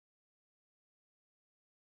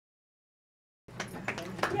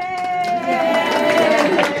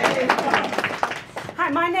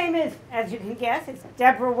as you can guess, is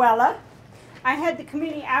Deborah Weller. I head the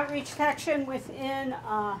Community Outreach section within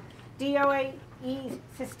DOAE's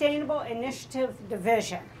Sustainable Initiatives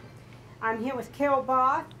Division. I'm here with Carol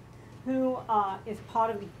Barth, who is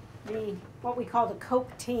part of what we call the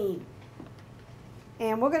COPE team.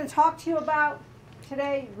 And we're going to talk to you about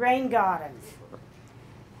today rain gardens.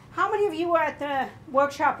 How many of you were at the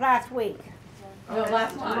workshop last week? No,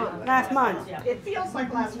 last month. Last month. Yeah. It feels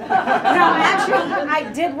like last week. No, actually,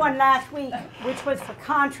 I did one last week, which was for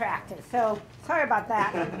contractors, so sorry about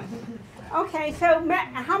that. Okay, so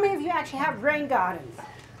how many of you actually have rain gardens?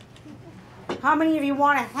 How many of you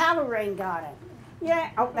want to have a rain garden? Yeah,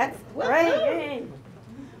 oh, that's great.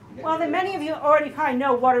 Well, then many of you already probably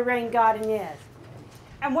know what a rain garden is.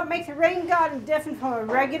 And what makes a rain garden different from a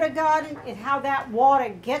regular garden is how that water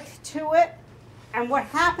gets to it and what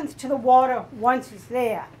happens to the water once it's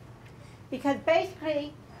there. Because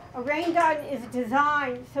basically, a rain garden is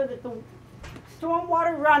designed so that the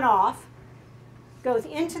stormwater runoff goes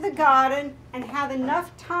into the garden and have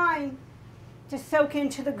enough time to soak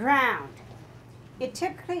into the ground.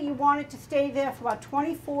 Typically, you want it to stay there for about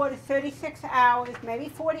 24 to 36 hours, maybe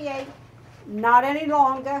 48, not any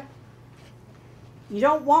longer. You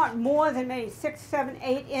don't want more than maybe 6, 7,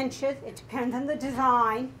 8 inches. It depends on the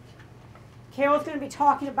design. Carol's going to be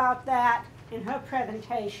talking about that in her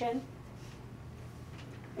presentation.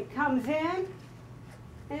 It comes in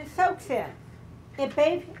and it soaks in. It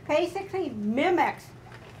basically mimics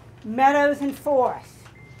meadows and forests.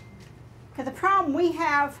 Because the problem we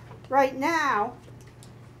have right now,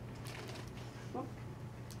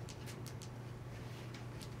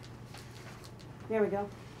 there we go,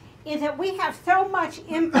 is that we have so much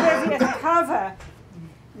impervious cover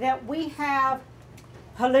that we have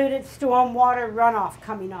polluted stormwater runoff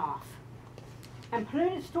coming off. And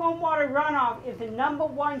polluted stormwater runoff is the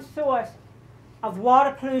 #1 source of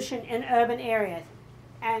water pollution in urban areas.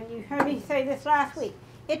 And you heard me say this last week.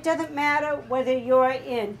 It doesn't matter whether you're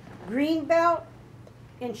in Greenbelt,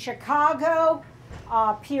 in Chicago,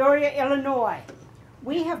 Peoria, Illinois.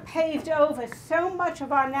 We have paved over so much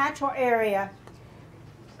of our natural area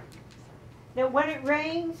that when it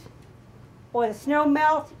rains or the snow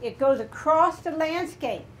melts, it goes across the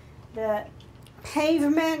landscape, the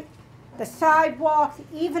pavement, the sidewalks,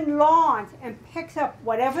 even lawns, and picks up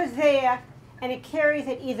whatever's there, and it carries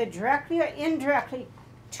it either directly or indirectly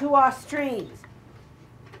to our streams.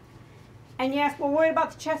 And yes, we're worried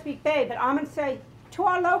about the Chesapeake Bay, but I'm going to say to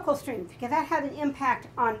our local streams, because that has an impact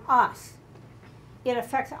on us. It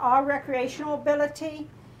affects our recreational ability.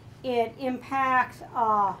 It impacts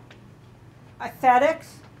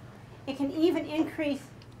aesthetics. It can even increase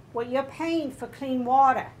what you're paying for clean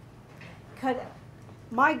water. Because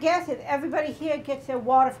my guess is everybody here gets their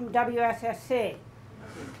water from WSSC.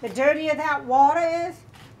 The dirtier that water is,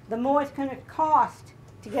 the more it's going to cost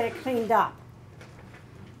to get it cleaned up.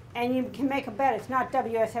 And you can make a bet it's not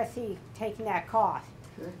WSSC taking that cost.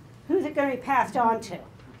 Who's it going to be passed on to?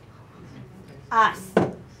 Us.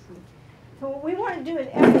 So what we want to do is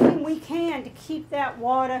everything we can to keep that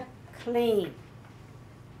water clean.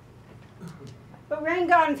 But rain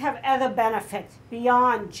gardens have other benefits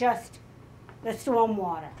beyond just the storm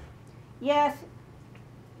water. Yes,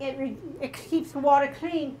 it keeps the water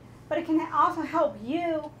clean, but it can also help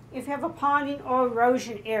you if you have a ponding or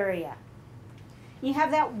erosion area. You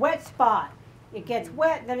have that wet spot. It gets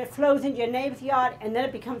wet, then it flows into your neighbor's yard, and then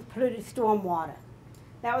it becomes polluted storm water.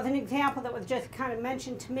 That was an example that was just kind of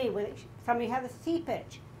mentioned to me where somebody had a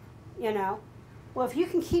seepage, you know. Well, if you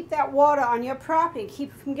can keep that water on your property,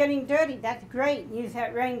 keep it from getting dirty, that's great. Use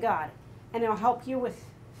that rain garden, and it'll help you with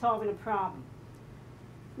solving a problem.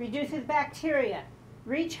 Reduces bacteria.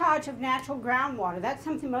 Recharge of natural groundwater. That's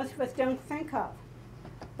something most of us don't think of.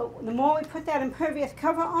 But the more we put that impervious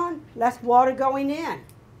cover on, less water going in.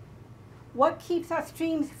 What keeps our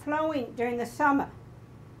streams flowing during the summer?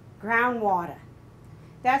 Groundwater.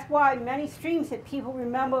 That's why many streams that people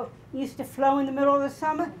remember used to flow in the middle of the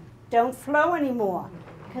summer don't flow anymore,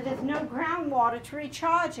 because there's no groundwater to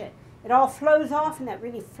recharge it. It all flows off in that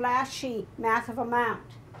really flashy, massive amount.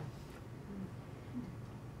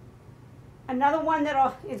 Another one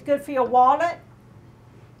that is good for your wallet,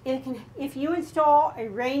 if you install a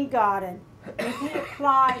rain garden, you can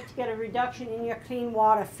apply to get a reduction in your clean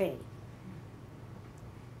water fee.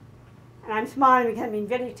 And I'm smiling because I'm being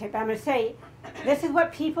videotaped. I'm going to say, this is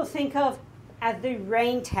what people think of as the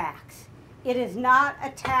rain tax. It is not a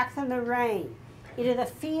tax on the rain. It is a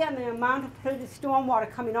fee on the amount of polluted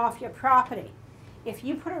stormwater coming off your property. If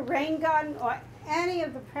you put a rain garden or any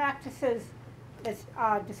of the practices that's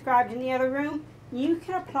described in the other room, you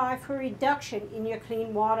can apply for a reduction in your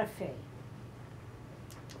clean water fee.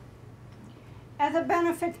 Other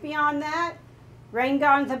benefits beyond that, rain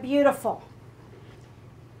gardens are beautiful.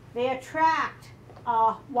 They attract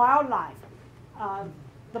wildlife.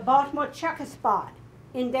 The Baltimore checker spot,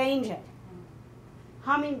 endangered.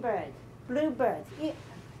 Hummingbirds, bluebirds.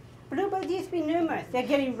 Bluebirds used to be numerous. They're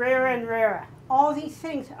getting rarer and rarer. All these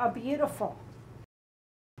things are beautiful.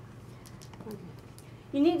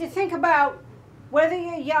 You need to think about whether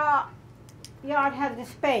your yard has the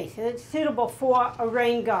space and it's suitable for a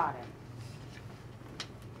rain garden.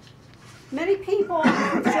 Many people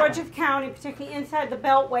in Georgia County, particularly inside the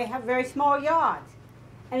Beltway, have very small yards.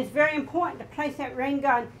 And it's very important to place that rain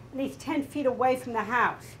garden at least 10 feet away from the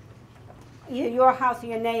house, either your house or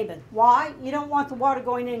your neighbor's. Why? You don't want the water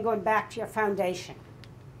going in and going back to your foundation.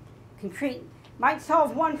 Concrete might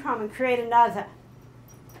solve one problem and create another.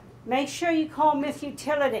 Make sure you call Miss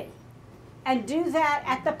Utility and do that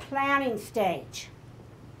at the planning stage.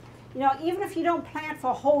 You know, even if you don't plant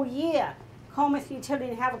for a whole year, call Miss Utility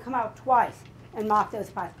and have her come out twice and mark those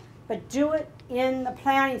spots. But do it in the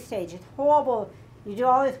planning stage. It's horrible. You do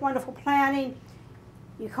all this wonderful planning,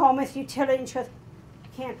 you call Miss Utility and she goes, you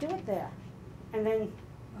can't do it there. And then,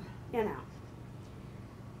 you know.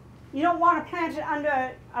 You don't want to plant it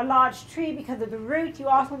under a large tree because of the roots. You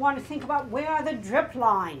also want to think about where are the drip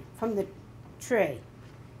line from the tree.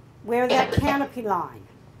 Where is that canopy line?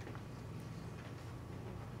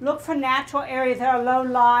 Look for natural areas that are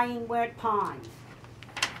low-lying where it ponds.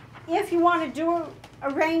 If you want to do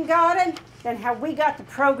a rain garden, then have we got the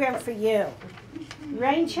program for you.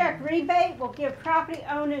 Rain Check Rebate will give property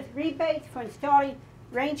owners rebates for installing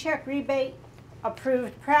Rain Check Rebate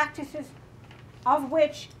approved practices, of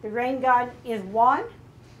which the rain garden is one.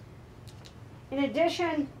 In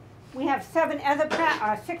addition, we have 6 other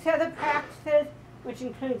practices, which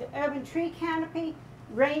include the urban tree canopy,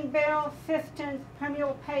 rain barrel, cisterns,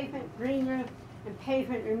 permeable pavement, green room, and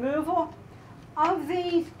pavement removal. Of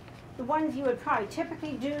these, the ones you would probably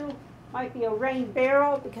typically do might be a rain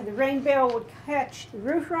barrel, because the rain barrel would catch the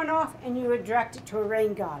roof runoff and you would direct it to a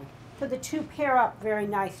rain garden. So the two pair up very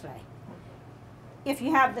nicely. If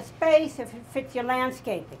you have the space, if it fits your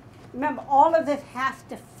landscaping. Remember, all of this has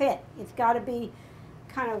to fit. It's got to be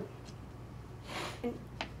kind of an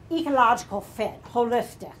ecological fit,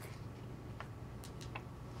 holistic.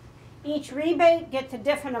 Each rebate gets a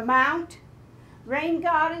different amount. Rain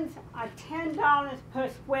gardens are $10 per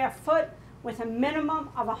square foot with a minimum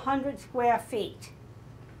of 100 square feet.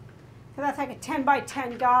 So that's like a 10 by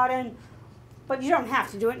 10 garden, but you don't have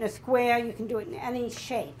to do it in a square. You can do it in any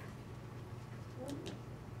shape.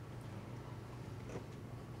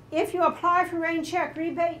 If you apply for Rain Check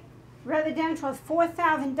Rebate, residential is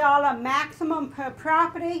 $4,000 maximum per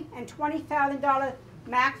property and $20,000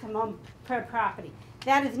 maximum per property.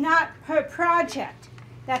 That is not per project.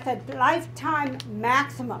 That's a lifetime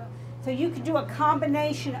maximum. So you could do a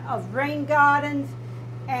combination of rain gardens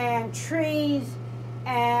and trees,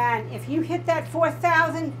 and if you hit that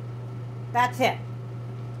 4,000, that's it.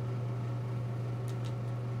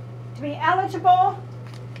 To be eligible,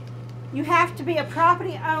 you have to be a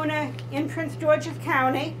property owner in Prince George's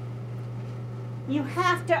County. You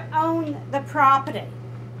have to own the property.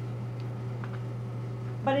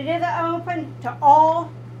 But it is open to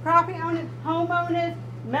all property owners, homeowners,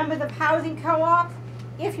 members of housing co-ops.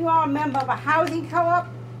 If you are a member of a housing co-op,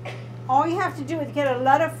 all you have to do is get a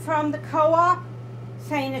letter from the co-op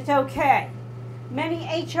saying it's okay. Many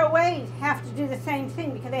HOAs have to do the same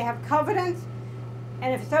thing because they have covenants,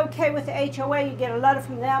 and if it's okay with the HOA, you get a letter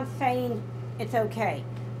from them saying it's okay.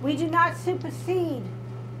 We do not supersede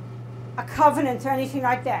a covenant or anything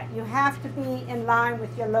like that. You have to be in line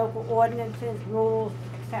with your local ordinances, rules,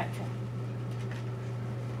 etc.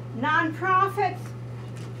 Nonprofits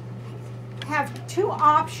have two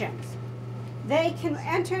options. They can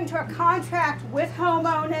enter into a contract with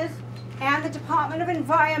homeowners and the Department of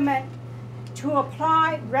Environment to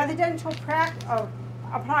apply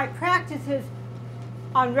apply practices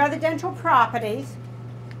on residential properties.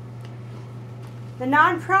 The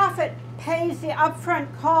nonprofit pays the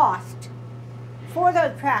upfront cost for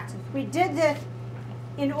those practices. We did this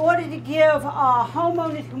in order to give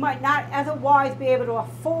homeowners who might not otherwise be able to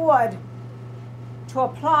afford to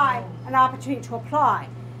apply an opportunity to apply.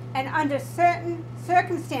 And under certain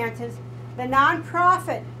circumstances, the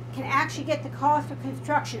nonprofit can actually get the cost of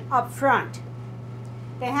construction up front.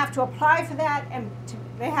 They have to apply for that, and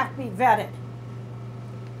they have to be vetted.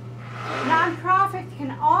 Nonprofits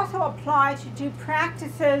can also apply to do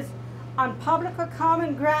practices on public or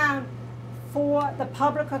common ground for the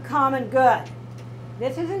public or common good.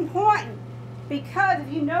 This is important because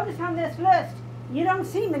if you notice on this list, you don't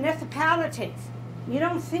see municipalities. You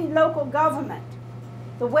don't see local government.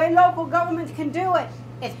 The way local governments can do it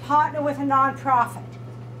is partner with a nonprofit.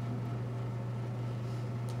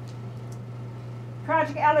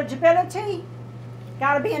 Project eligibility,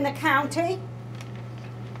 got to be in the county.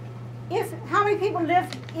 How many people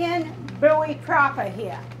live in Bowie proper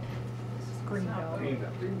here?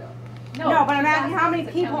 No, but I'm asking how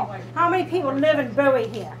many people live in Bowie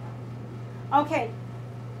here? Okay.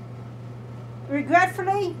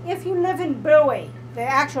 Regretfully, if you live in Bowie, the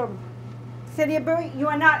actual city of Bowie, you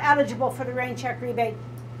are not eligible for the rain check rebate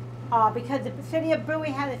because the city of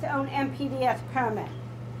Bowie has its own MPDS permit.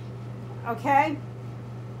 Okay?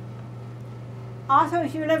 Also,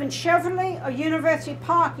 if you live in Cheverly or University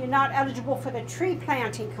Park, you're not eligible for the tree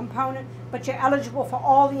planting component, but you're eligible for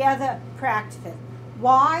all the other practices.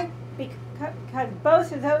 Why? Because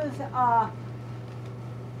both of those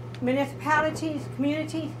municipalities,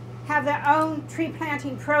 communities, have their own tree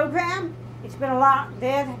planting program. It's been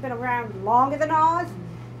they've been around longer than ours,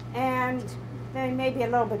 and they may be a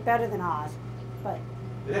little bit better than ours, but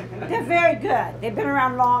they're very good. They've been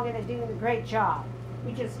around long and they're doing a great job.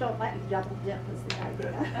 We just don't let you double dip is the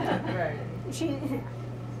idea. Right.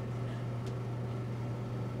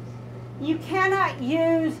 You cannot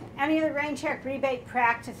use any of the rain check rebate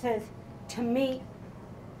practices to meet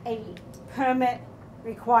a permit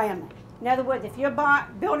requirement. In other words, if you're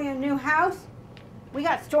building a new house, we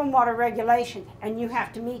got stormwater regulations, and you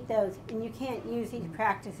have to meet those, and you can't use these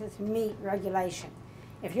practices to meet regulation.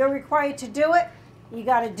 If you're required to do it, you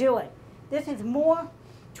got to do it. This is more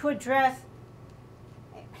to address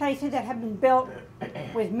places that have been built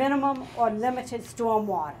with minimum or limited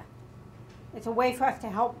stormwater. It's a way for us to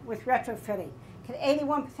help with retrofitting, because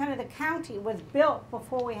 81% of the county was built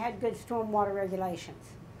before we had good stormwater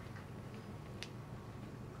regulations.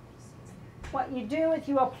 What you do is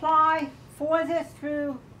you apply for this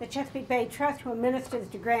through the Chesapeake Bay Trust, who administers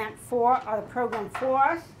the grant or the program for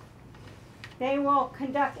us. They will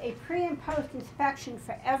conduct a pre and post inspection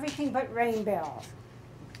for everything but rain barrels.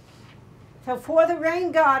 So for the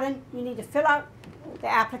rain garden, you need to fill out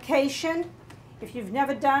the application. If you've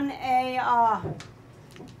never done a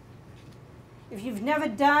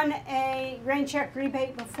rain check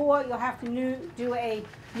rebate before, you'll have to do a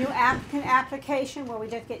new applicant application where we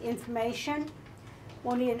just get information.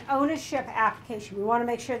 We'll need an ownership application. We want to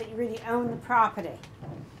make sure that you really own the property.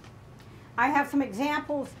 I have some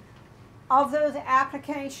examples of those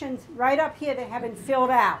applications right up here that have been filled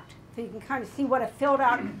out. So you can kind of see what a filled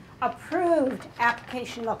out, approved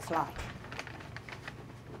application looks like.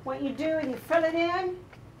 What you do is you fill it in,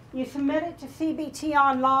 you submit it to CBT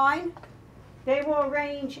online. They will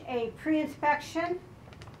arrange a pre-inspection.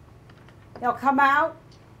 They'll come out.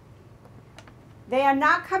 They are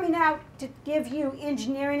not coming out to give you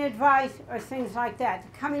engineering advice or things like that.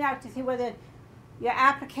 They're coming out to see whether your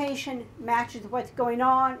application matches what's going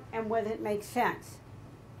on and whether it makes sense.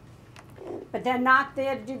 But they're not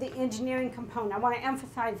there to do the engineering component. I want to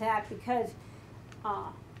emphasize that because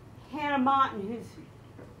Hannah Martin, who's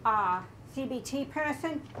a CBT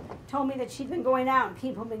person, told me that she's been going out and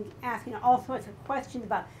people have been asking all sorts of questions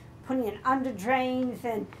about putting in under drains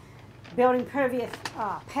and building pervious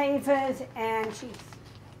pavers, and she's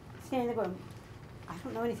standing there going, I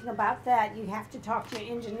don't know anything about that. You have to talk to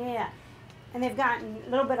your engineer. And they've gotten a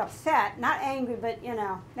little bit upset, not angry, but you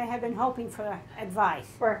know, they have been hoping for advice.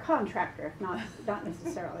 For a contractor, if not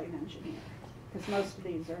necessarily an engineer, because most of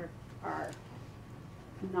these are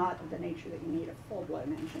not of the nature that you need a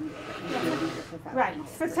full-blown engineer, but you do need a professional. Right.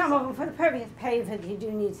 For some of them, for the pervious pavers, you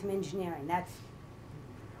do need some engineering. That's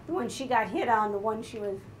the one she got hit on, the one she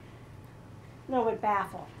was a little bit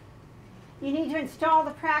baffled. You need to install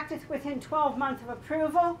the practice within 12 months of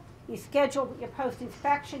approval. You schedule your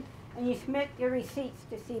post-inspection, and you submit your receipts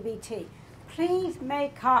to CBT. Please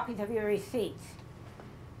make copies of your receipts.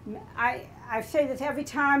 I say this every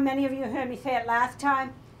time. Many of you heard me say it last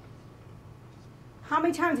time. How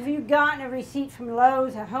many times have you gotten a receipt from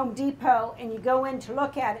Lowe's or Home Depot and you go in to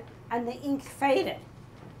look at it and the ink's faded?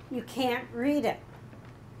 You can't read it.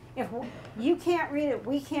 If you can't read it,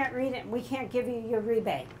 we can't read it, and we can't give you your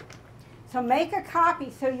rebate. So make a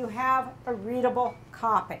copy so you have a readable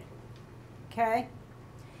copy. Okay?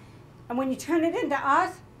 And when you turn it into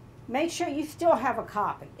us, make sure you still have a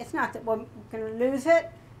copy. It's not that we're going to lose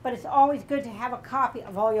it, but it's always good to have a copy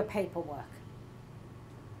of all your paperwork.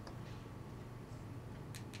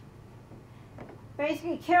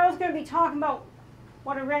 Basically, Carol's going to be talking about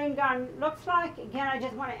what a rain garden looks like. Again, I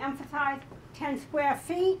just want to emphasize 10 square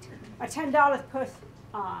feet, or $10 per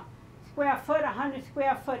square foot, 100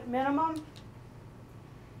 square foot minimum.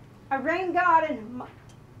 A rain garden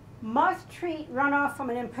must treat runoff from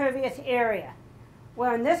an impervious area.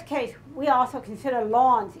 Well, in this case, we also consider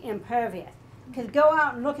lawns impervious. Because go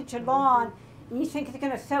out and look at your lawn, and you think it's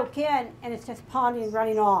going to soak in, and it's just ponding and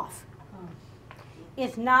running off.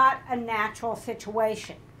 It's not a natural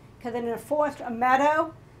situation. Because in a forest or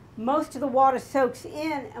meadow, most of the water soaks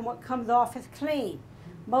in, and what comes off is clean.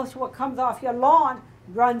 Most of what comes off your lawn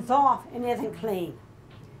runs off and isn't clean.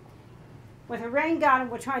 With a rain garden,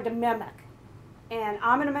 we're trying to mimic. And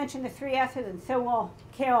I'm going to mention the 3 S's, and so will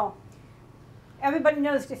Carol. Everybody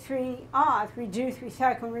knows the 3 R's, reduce,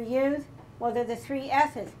 recycle, and reuse. Well, they're the 3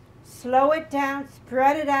 S's. Slow it down,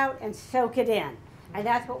 spread it out, and soak it in. And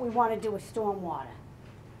that's what we want to do with stormwater.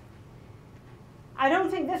 I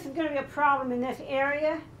don't think this is going to be a problem in this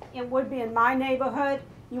area. It would be in my neighborhood.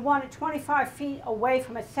 You want it 25 feet away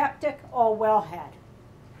from a septic or wellhead.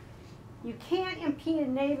 You can't impede a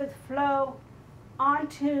neighbor's flow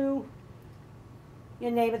onto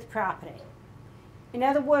your neighbor's property. In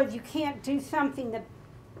other words, you can't do something that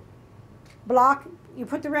you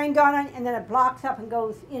put the rain garden and then it blocks up and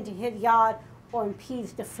goes into his yard or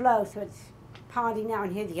impedes the flow so it's ponding now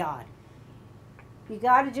in his yard. You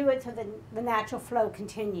got to do it so that the natural flow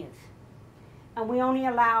continues. And we only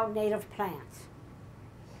allow native plants.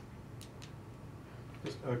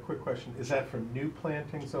 Just a quick question. Is that for new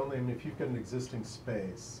plantings only? I mean, if you've got an existing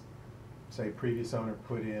space, say previous owner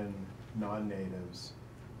put in non-natives,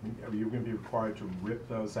 are you going to be required to rip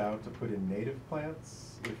those out to put in native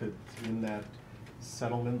plants if it's in that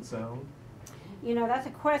settlement zone? You know, that's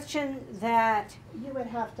a question that... You would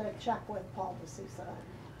have to check with Paul D'Souza.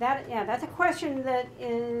 That's a question that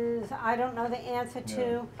is, I don't know the answer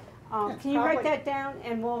to. Can you write that down,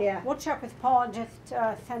 and we'll check with Paul and just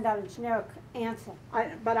send out a generic answer.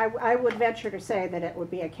 But I would venture to say that it would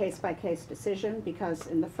be a case-by-case decision, because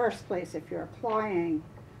in the first place, if you're applying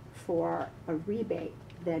for a rebate,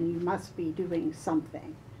 then you must be doing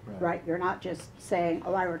something, right? You're not just saying,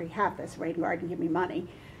 oh, I already have this rain garden, give me money.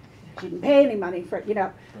 You didn't pay any money for it, you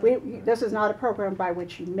know. This is not a program by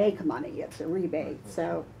which you make money, it's a rebate.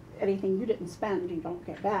 So anything you didn't spend, you don't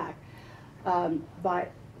get back.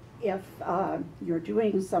 But if you're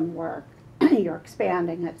doing some work, you're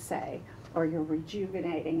expanding it, say, or you're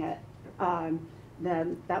rejuvenating it,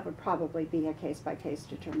 then that would probably be a case-by-case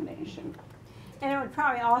determination. And it would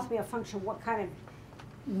probably also be a function of what kind of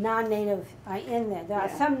non-native are in there. There are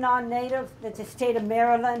some non-native that the state of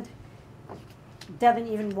Maryland doesn't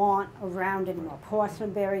even want around anymore.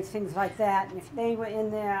 Porcelain berries, things like that. And if they were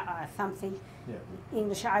in there, something,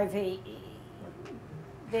 English ivy,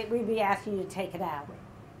 we'd be asking you to take it out.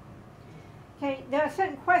 Okay, there are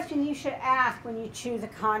certain questions you should ask when you choose a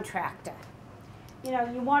contractor. You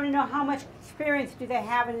know, you want to know how much experience do they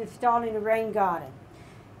have in installing a rain garden.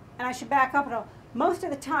 And I should back up a little. Most of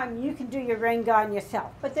the time you can do your rain garden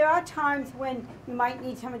yourself, but there are times when you might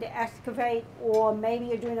need someone to excavate, or maybe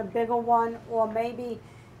you're doing a bigger one, or maybe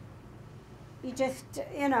you just,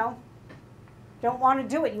 you know, don't want to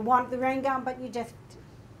do it. You want the rain garden, but you just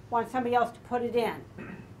want somebody else to put it in.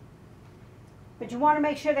 But you want to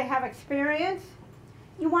make sure they have experience.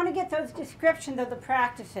 You want to get those descriptions of the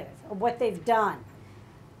practices, of what they've done.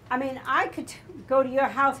 I mean, I could go to your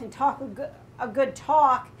house and talk a good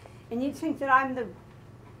talk, and you'd think that I'm the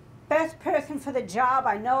best person for the job,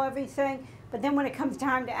 I know everything, but then when it comes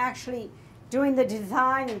time to actually doing the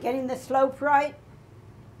design and getting the slope right,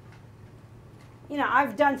 you know,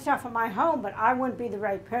 I've done stuff in my home, but I wouldn't be the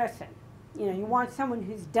right person. You know, you want someone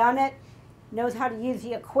who's done it, knows how to use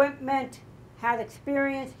the equipment, has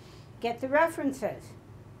experience, get the references.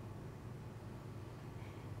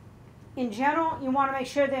 In general, you want to make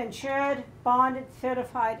sure they're insured, bonded,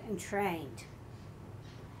 certified, and trained.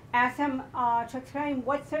 Ask them to explain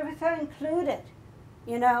what services are included.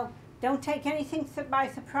 You know, don't take anything by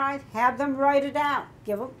surprise. Have them write it out.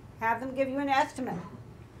 Have them give you an estimate.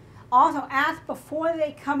 Also, ask before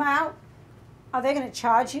they come out, are they going to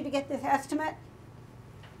charge you to get this estimate?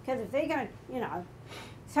 Because if they're going to, you know,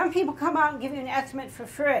 some people come out and give you an estimate for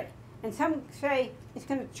free. And some say it's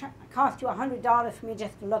going to cost you $100 for me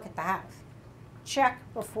just to look at the house. Check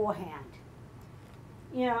beforehand.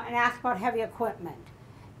 You know, and ask about heavy equipment.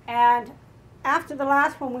 And after the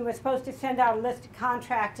last one, we were supposed to send out a list of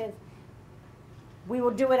contractors. We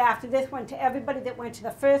will do it after this one to everybody that went to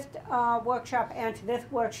the first workshop and to this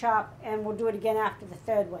workshop, and we'll do it again after the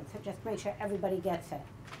third one. So just make sure everybody gets it.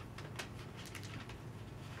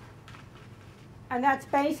 And that's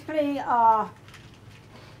basically, I'm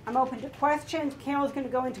open to questions. Carol's going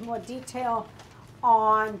to go into more detail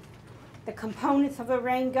on the components of a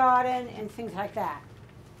rain garden and things like that.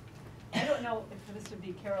 I don't know if this would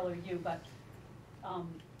be Carol or you, but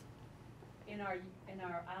on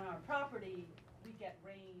our property, we get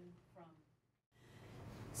rain from.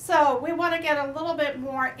 So we want to get a little bit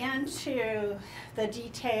more into the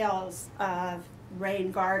details of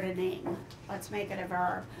rain gardening. Let's make it a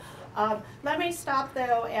verb. Let me stop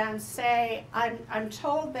though and say I'm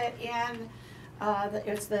told that in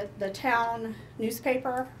it's the town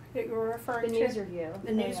newspaper that you were referring The to. News Review.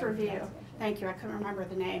 The News Review. Thank you. I couldn't remember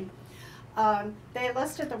the name. They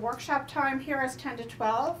listed the workshop time here as 10 to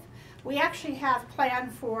 12. We actually have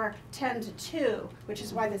planned for 10 to 2, which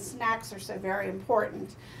is why the snacks are so very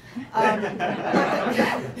important.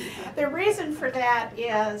 The reason for that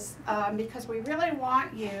is because we really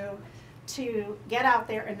want you to get out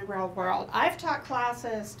there in the real world. I've taught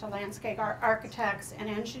classes to landscape architects and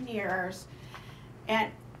engineers,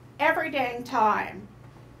 and every dang time,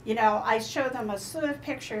 you know, I show them a slew of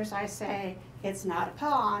pictures. I say, it's not a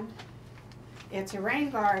pond, it's a rain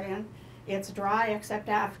garden. It's dry except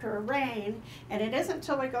after a rain, and it isn't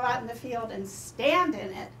until we go out in the field and stand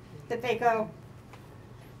in it that they go,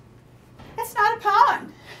 it's not a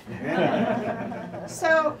pond.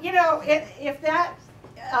 So, you know, if that,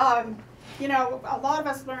 you know, a lot of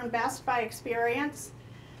us learn best by experience,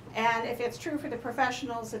 and if it's true for the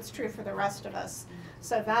professionals, it's true for the rest of us.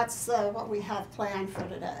 So that's what we have planned for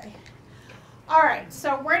today. All right,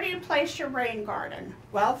 so where do you place your rain garden?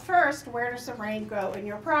 Well, first, where does the rain go in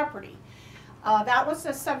your property? That was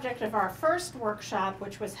the subject of our first workshop,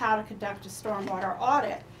 which was how to conduct a stormwater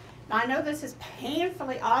audit. Now, I know this is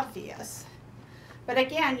painfully obvious, but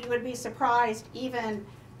again, you would be surprised even,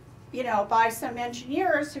 you know, by some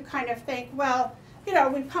engineers who kind of think, well, you know,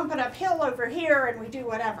 we pump it uphill over here and we do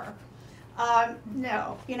whatever.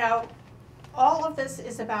 No, you know, all of this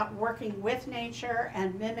is about working with nature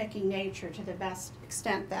and mimicking nature to the best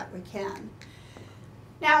extent that we can.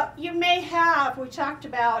 Now, you may have, we talked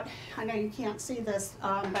about, I know you can't see this,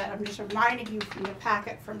 but I'm just reminding you from the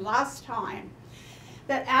packet from last time,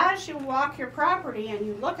 that as you walk your property and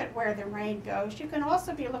you look at where the rain goes, you can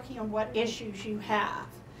also be looking at what issues you have.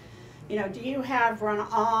 You know, do you have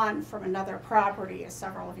run-on from another property, as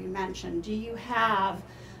several of you mentioned? Do you have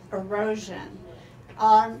erosion?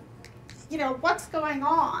 You know, what's going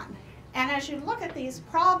on? And as you look at these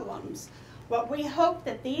problems, what we hope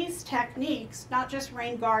that these techniques, not just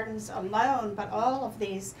rain gardens alone, but all of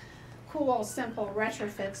these cool, simple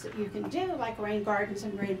retrofits that you can do, like rain gardens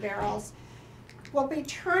and rain barrels, will be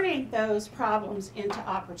turning those problems into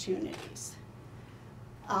opportunities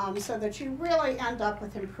so that you really end up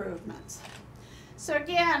with improvements. So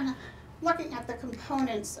again, looking at the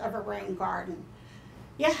components of a rain garden,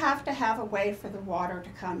 you have to have a way for the water to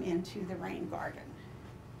come into the rain garden.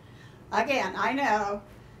 Again, I know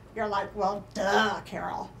you're like, well, duh,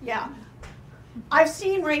 Carol. Yeah. I've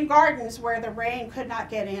seen rain gardens where the rain could not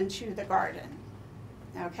get into the garden,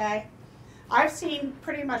 okay? I've seen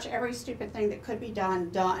pretty much every stupid thing that could be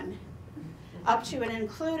done, up to and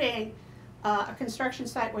including a construction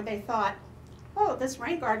site where they thought, oh, this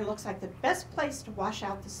rain garden looks like the best place to wash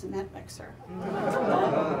out the cement mixer.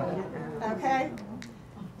 Okay?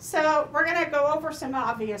 So we're going to go over some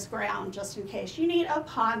obvious ground just in case. You need a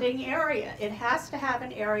ponding area. It has to have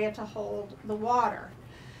an area to hold the water.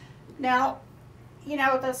 Now, you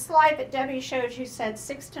know, the slide that Debbie showed you said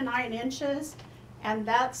 6 to 9 inches, and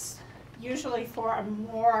that's usually for a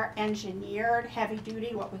more engineered, heavy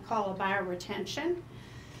duty, what we call a bioretention.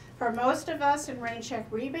 For most of us in rain check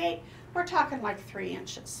rebate, we're talking like 3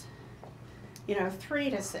 inches, you know, 3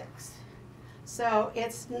 to 6. So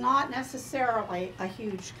it's not necessarily a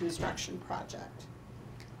huge construction project.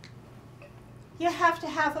 You have to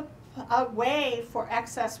have a way for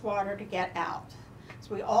excess water to get out.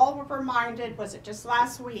 So we all were reminded, was it just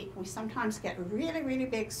last week, we sometimes get really, really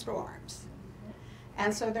big storms.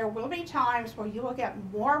 And so there will be times where you will get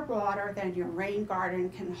more water than your rain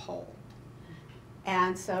garden can hold.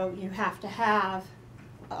 And so you have to have,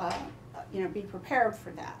 you know, be prepared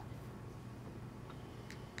for that.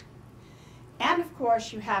 And of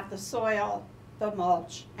course, you have the soil, the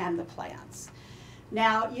mulch, and the plants.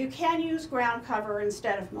 Now, you can use ground cover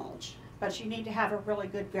instead of mulch, but you need to have a really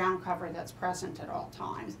good ground cover that's present at all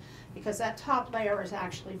times, because that top layer is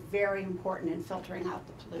actually very important in filtering out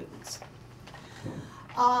the pollutants.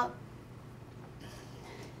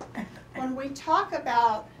 When we talk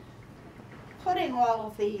about putting all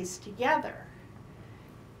of these together,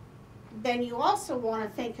 then you also want to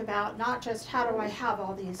think about not just how do I have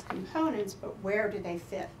all these components, but where do they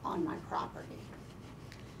fit on my property.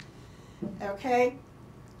 Okay?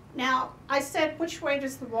 Now, I said, which way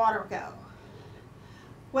does the water go?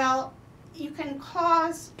 Well, you can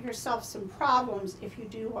cause yourself some problems if you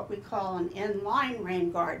do what we call an inline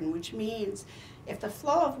rain garden, which means if the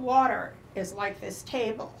flow of water is like this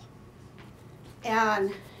table,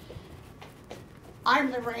 and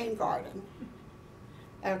I'm the rain garden.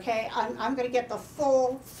 Okay, I'm going to get the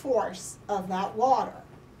full force of that water.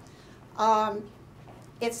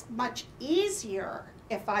 It's much easier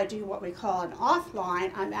if I do what we call an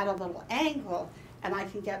offline. I'm at a little angle and I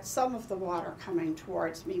can get some of the water coming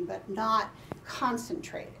towards me, but not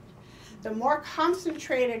concentrated. The more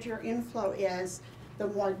concentrated your inflow is, the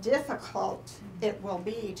more difficult it will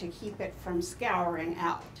be to keep it from scouring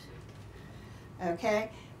out.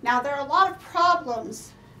 Okay? Now there are a lot of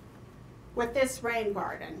problems with this rain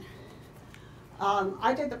garden.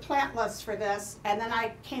 I did the plant list for this, and then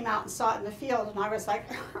I came out and saw it in the field, and I was like,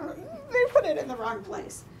 they put it in the wrong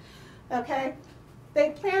place. Okay? They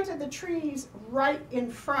planted the trees right in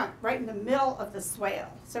front, right in the middle of the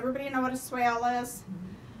swale. Does everybody know what a swale is?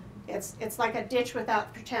 It's like a ditch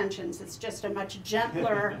without pretensions. It's just a much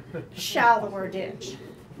gentler, shallower ditch.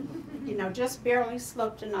 You know, just barely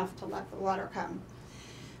sloped enough to let the water come.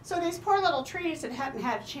 So these poor little trees that hadn't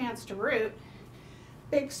had a chance to root,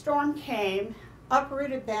 big storm came,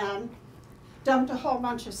 uprooted them, dumped a whole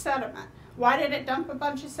bunch of sediment. Why did it dump a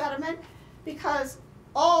bunch of sediment? Because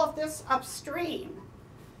all of this upstream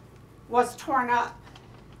was torn up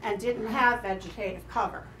and didn't have vegetative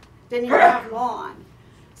cover, didn't even have lawn.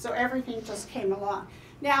 So everything just came along.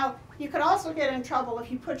 Now, you could also get in trouble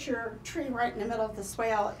if you put your tree right in the middle of the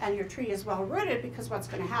swale and your tree is well rooted, because what's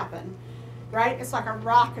going to happen, right? It's like a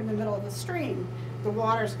rock in the middle of the stream. The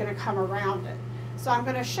water's going to come around it. So I'm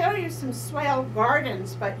going to show you some swale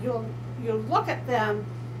gardens, but you'll look at them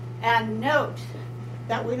and note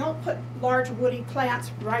that we don't put large woody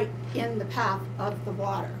plants right in the path of the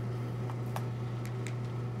water.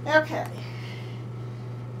 Okay.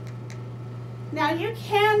 Now you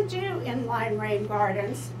can do inline rain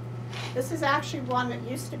gardens. This is actually one that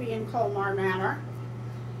used to be in Colmar Manor.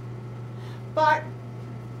 But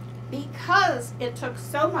because it took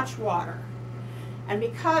so much water, and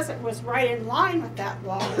because it was right in line with that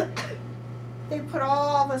water, they put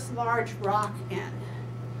all this large rock in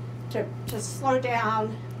to slow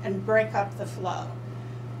down and break up the flow.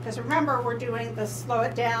 Because remember, we're doing the slow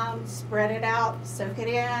it down, spread it out, soak it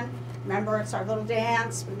in. Remember, it's our little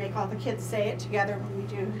dance. We make all the kids say it together when we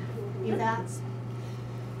do events.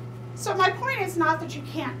 So my point is not that you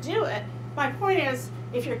can't do it. My point is,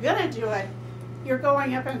 if you're going to do it, you're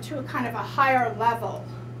going up into a kind of a higher level.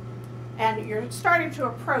 And you're starting to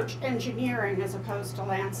approach engineering as opposed to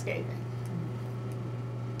landscaping.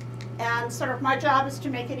 And sort of my job is to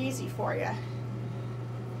make it easy for you.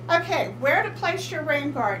 Okay, where to place your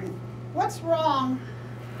rain garden? What's wrong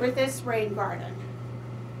with this rain garden?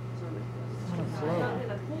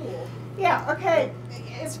 Yeah, okay,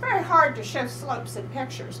 it's very hard to show slopes in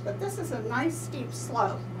pictures, but this is a nice steep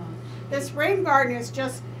slope. This rain garden is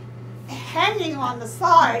just hanging on the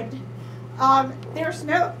side. There's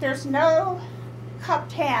no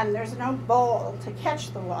cupped hand, there's no bowl to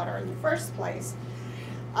catch the water in the first place.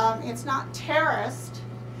 It's not terraced,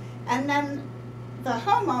 and then the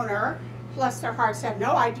homeowner, bless their hearts, had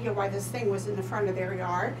no idea why this thing was in the front of their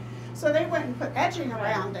yard. So they went and put edging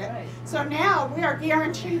around it. So now we are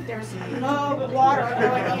guaranteed there's no water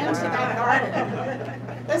going into that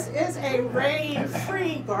garden. This is a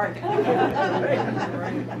rain-free garden.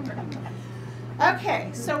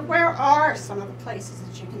 Okay, so where are some of the places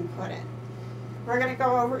that you can put it? We're going to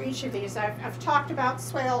go over each of these. I've talked about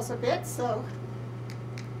swales a bit, so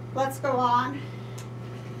let's go on.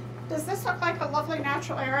 Does this look like a lovely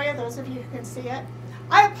natural area, those of you who can see it?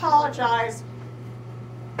 I apologize.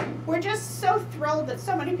 We're just so thrilled that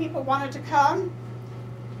so many people wanted to come,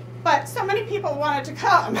 but so many people wanted to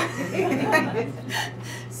come.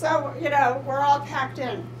 So, you know, we're all packed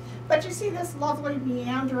in. But you see this lovely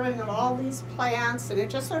meandering of all these plants, and it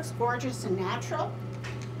just looks gorgeous and natural.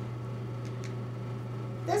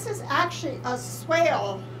 This is actually a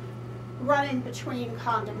swale running between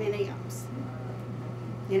condominiums.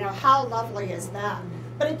 You know, how lovely is that?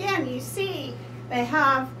 But again, you see they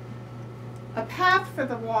have a path for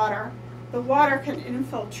the water. The water can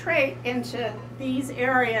infiltrate into these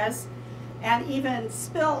areas and even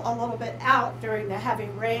spill a little bit out during the heavy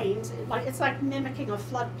rains. It's like mimicking a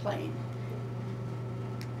floodplain.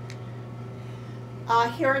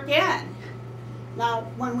 Here again, now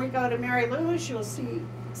when we go to Mary Lou's, you'll see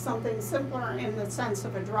something simpler in the sense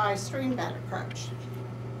of a dry stream bed approach.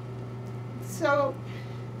 So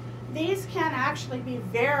these can actually be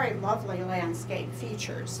very lovely landscape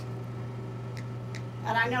features.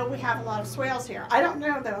 And I know we have a lot of swales here. I don't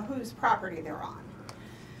know, though, whose property they're on.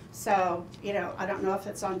 So, you know, I don't know if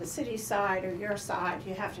it's on the city side or your side.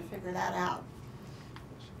 You have to figure that out.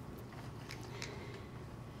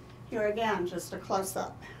 Here again, just a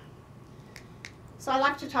close-up. So I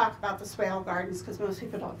like to talk about the swale gardens because most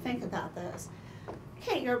people don't think about this.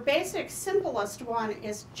 Okay, your basic, simplest one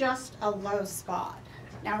is just a low spot.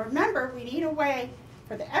 Now remember, we need a way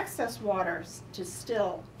for the excess waters to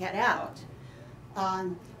still get out.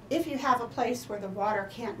 If you have a place where the water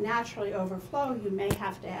can't naturally overflow, you may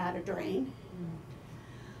have to add a drain.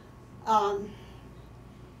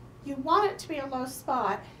 You want it to be a low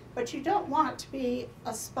spot, but you don't want it to be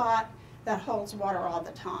a spot that holds water all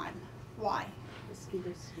the time. Why?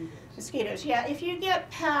 Mosquitoes, yeah. If you get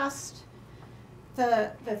past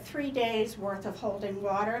the 3 days worth of holding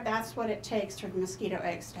water, that's what it takes for the mosquito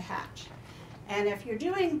eggs to hatch. And if you're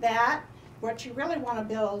doing that, what you really want to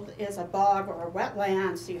build is a bog or a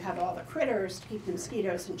wetland so you have all the critters to keep the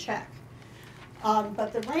mosquitoes in check.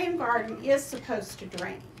 But the rain garden is supposed to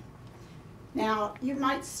drain. Now, you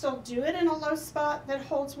might still do it in a low spot that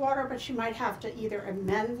holds water, but you might have to either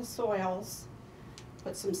amend the soils,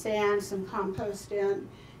 put some sand, some compost in.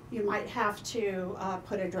 You might have to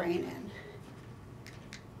put a drain in.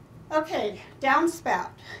 Okay, downspout.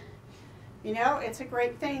 You know, it's a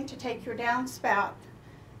great thing to take your downspout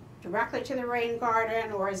directly to the rain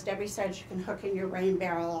garden, or as Debbie said, you can hook in your rain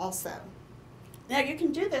barrel also. Now, you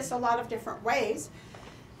can do this a lot of different ways.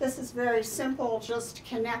 This is very simple, just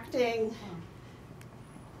connecting,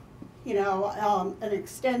 you know, an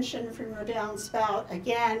extension from your downspout.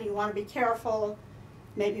 Again, you want to be careful.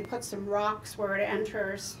 Maybe put some rocks where it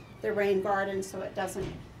enters the rain garden so it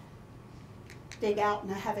doesn't dig out in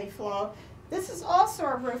a heavy flow. This is also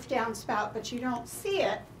a roof downspout, but you don't see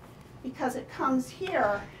it because it comes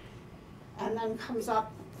here and then comes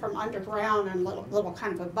up from underground and little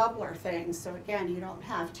kind of a bubbler thing. So again, you don't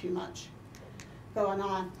have too much going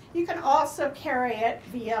on. You can also carry it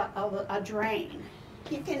via a drain.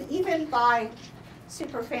 You can even buy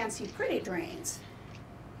super fancy pretty drains.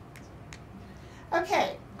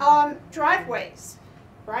 Okay, driveways,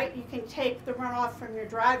 right? You can take the runoff from your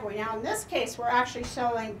driveway. Now in this case, we're actually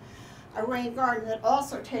showing a rain garden that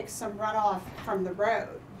also takes some runoff from the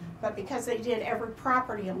road. But because they did every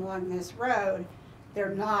property along this road,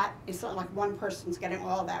 it's not like one person's getting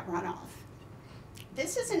all that runoff.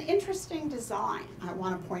 This is an interesting design I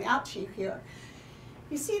want to point out to you here.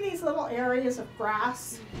 You see these little areas of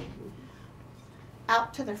grass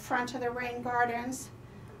out to the front of the rain gardens?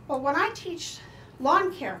 Well, when I teach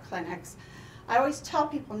lawn care clinics, I always tell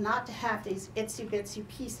people not to have these itsy bitsy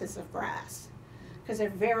pieces of grass because they're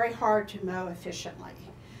very hard to mow efficiently.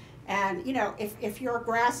 And you know, if your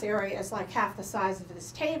grass area is like half the size of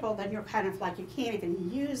this table, then you're kind of like, you can't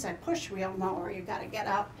even use a push wheel mower. You've got to get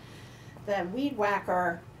up the weed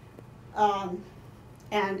whacker,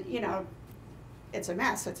 and you know, it's a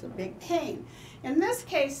mess. It's a big pain. In this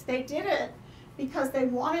case, they did it because they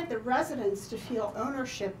wanted the residents to feel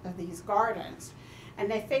ownership of these gardens. And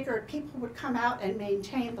they figured people would come out and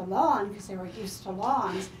maintain the lawn because they were used to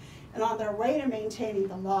lawns. And on their way to maintaining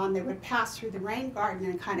the lawn, they would pass through the rain garden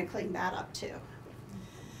and kind of clean that up too.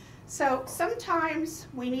 So sometimes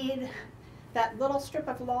we need that little strip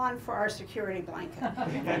of lawn for our security blanket.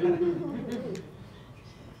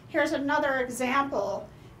 Here's another example.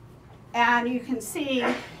 And you can see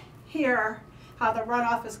here how the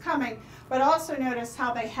runoff is coming, but also notice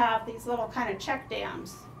how they have these little kind of check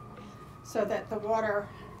dams so that the water,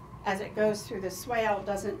 as it goes through the swale,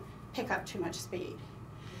 doesn't pick up too much speed.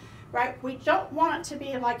 Right? We don't want it to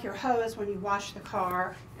be like your hose when you wash the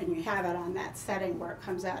car and you have it on that setting where it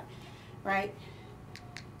comes out, right?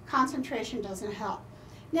 Concentration doesn't help.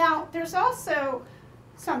 Now, there's also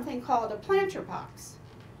something called a planter box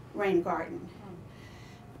rain garden.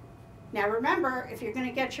 Now remember, if you're going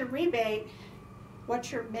to get your rebate,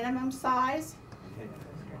 what's your minimum size?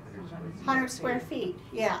 100 square feet,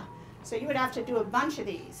 yeah. So you would have to do a bunch of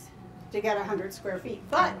these to get 100 square feet.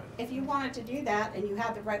 But if you wanted to do that and you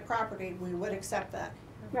had the right property, we would accept that.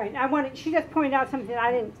 Right. She just pointed out something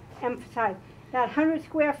I didn't emphasize. That 100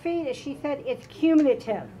 square feet, as she said, it's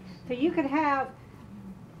cumulative. So you could have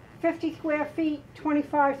 50 square feet,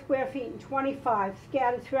 25 square feet, and 25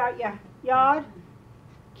 scattered throughout your yard.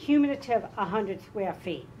 Cumulative 100 square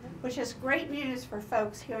feet. Which is great news for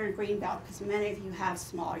folks here in Greenbelt because many of you have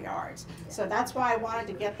small yards. So that's why I wanted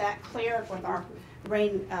to get that clear with our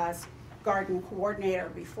rain garden coordinator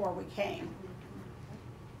before we came.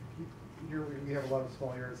 We have a lot of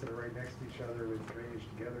small yards that are right next to each other with drainage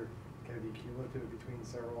together. Can it be cumulative between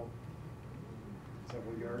several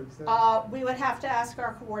yards then? We would have to ask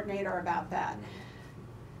our coordinator about that.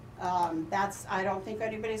 I don't think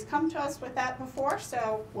anybody's come to us with that before,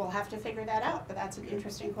 so we'll have to figure that out, but that's an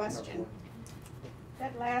interesting question.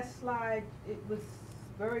 That last slide, it was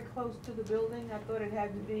very close to the building? I thought it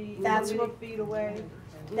had to be That's so many what- feet away.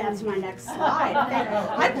 That's my next slide.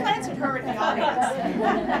 I planted her in the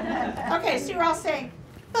audience. Okay, so you're all saying,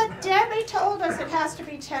 but Debbie told us it has to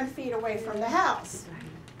be 10 feet away from the house.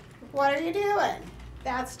 What are you doing?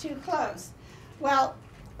 That's too close. Well,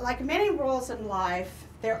 like many rules in life,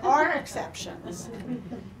 there are exceptions.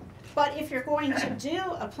 But if you're going to do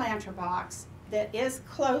a planter box that is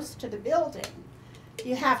close to the building,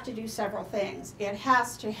 you have to do several things. It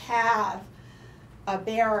has to have a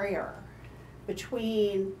barrier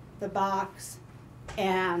between the box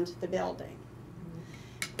and the building.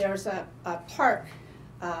 There's a park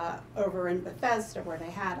over in Bethesda where they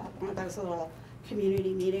had one of those little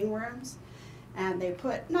community meeting rooms, and they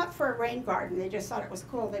put, not for a rain garden, they just thought it was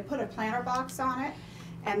cool, they put a planter box on it,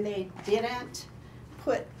 and they didn't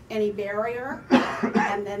put any barrier,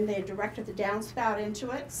 and then they directed the downspout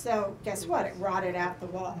into it, so guess what, it rotted out the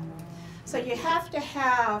wall. So you have to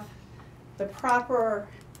have the proper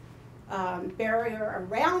barrier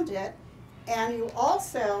around it, and you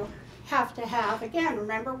also have to have, again,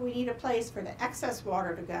 remember we need a place for the excess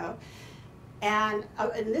water to go, and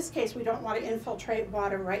in this case we don't want to infiltrate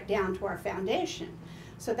water right down to our foundation.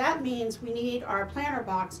 So that means we need our planter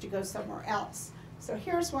box to go somewhere else. So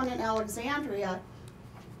here's one in Alexandria.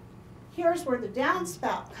 Here's where the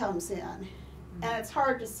downspout comes in, and it's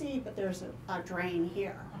hard to see, but there's a drain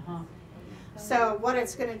here. So what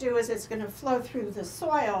it's going to do is it's going to flow through the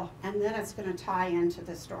soil, and then it's going to tie into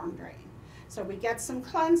the storm drain. So we get some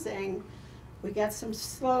cleansing, we get some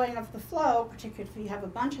slowing of the flow, particularly if you have a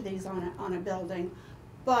bunch of these on a building,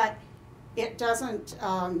 but it doesn't,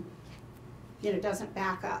 doesn't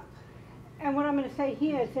back up. And what I'm going to say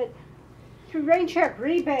here is that through rain check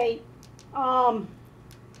rebate, I'm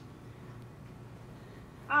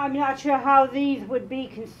not sure how these would be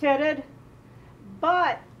considered,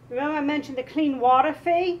 but remember I mentioned the clean water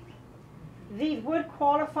fee? These would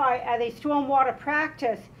qualify as a stormwater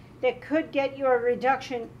practice that could get you a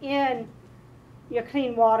reduction in your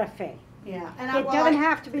clean water fee. Yeah, and It doesn't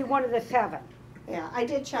have to be one of the 7. Yeah, I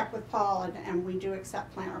did check with Paul, and we do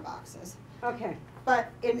accept planter boxes. Okay.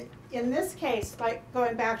 But in this case, like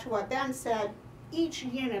going back to what Ben said, each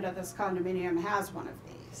unit of this condominium has one of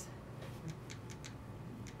these.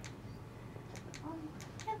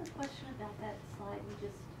 I have a question about that slide.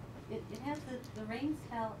 It has the rain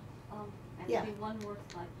spout, Yeah. actually one more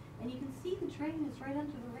slide. And you can see the drain is right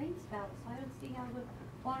under the rain spout, so I don't see how the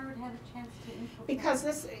water would have a chance to infiltrate. Because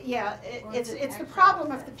this, yeah, Or is it it's the actually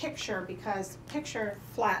problem of set? the picture, because picture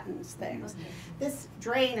flattens things. Okay. This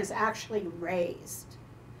drain is actually raised.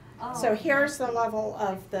 Oh, So here's the okay. level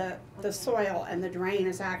of the Okay. soil, and the drain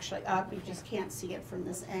is actually up. You just can't see it from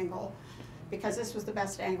this angle, because this was the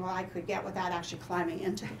best angle I could get without actually climbing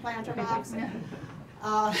into the planter box.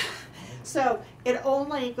 So it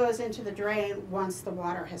only goes into the drain once the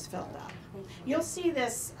water has filled up. You'll see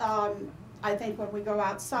this, I think when we go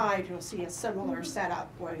outside, you'll see a similar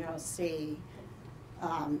setup where you'll see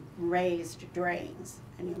raised drains.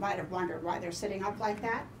 And you might have wondered why they're sitting up like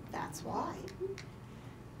that. That's why.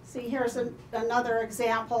 See, here's another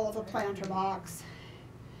example of a planter box.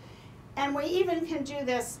 And we even can do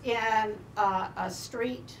this in a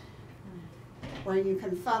street where you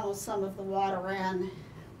can funnel some of the water in.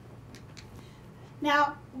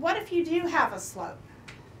 Now, what if you do have a slope?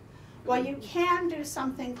 Well, you can do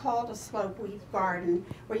something called a slope weed garden,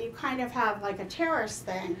 where you kind of have like a terrace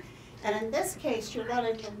thing. And in this case, you're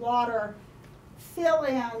letting the water fill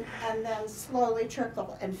in and then slowly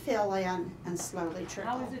trickle, and fill in and slowly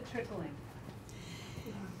trickle. How is it trickling?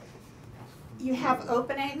 You have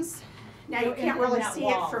openings. Now, you In- can't in really that see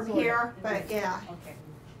it wall, from sort of. here, but yeah. Okay.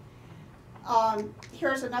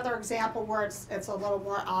 Here's another example where it's a little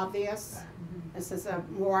more obvious. This is a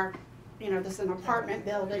more, this is an apartment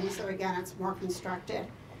building, so again, it's more constructed.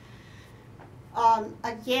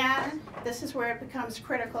 Again, this is where it becomes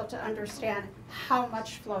critical to understand how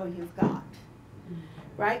much flow you've got,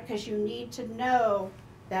 right? Because you need to know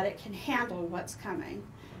that it can handle what's coming,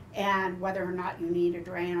 and whether or not you need a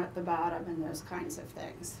drain at the bottom and those kinds of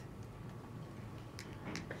things.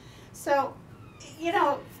 So,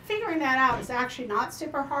 figuring that out is actually not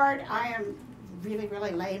super hard. I am really,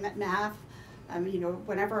 really lame at math.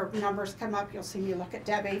 Whenever numbers come up, you'll see me look at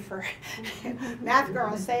Debbie for math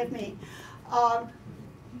girl, save me.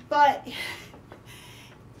 But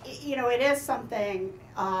it is something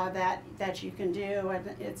that you can do, and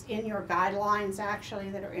it's in your guidelines actually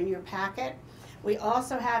that are in your packet. We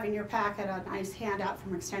also have in your packet a nice handout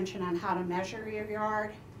from Extension on how to measure your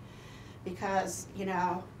yard, because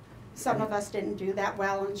some of us didn't do that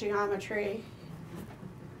well in geometry.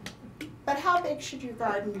 But how big should your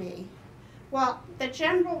garden be? Well, the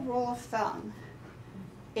general rule of thumb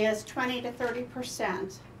is 20 to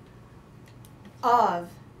 30% of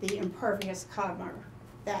the impervious cover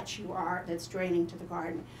that's draining to the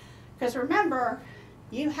garden. Because remember,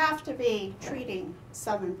 you have to be treating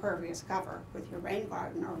some impervious cover with your rain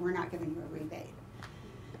garden, or we're not giving you a rebate.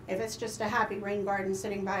 If it's just a happy rain garden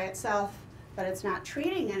sitting by itself, but it's not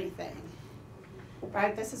treating anything,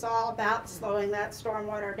 right? This is all about slowing that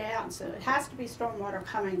stormwater down, so it has to be stormwater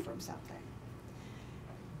coming from something.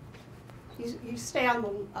 You stay on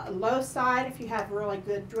the low side if you have really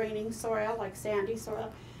good draining soil, like sandy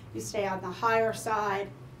soil. You stay on the higher side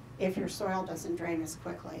if your soil doesn't drain as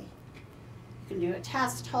quickly. You can do a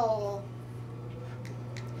test hole.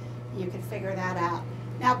 You can figure that out.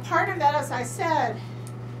 Now, part of that, as I said,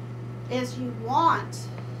 is you want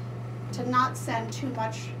to not send too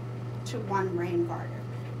much to one rain garden.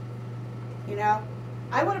 You know,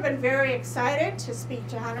 I would have been very excited to speak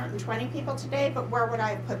to 120 people today, but where would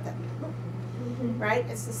I have put them? Right?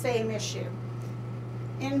 It's the same issue.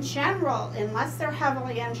 In general, unless they're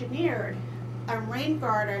heavily engineered, a rain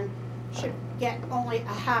garden should get only a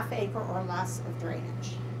half acre or less of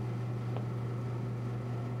drainage.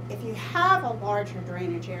 If you have a larger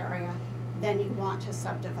drainage area, then you want to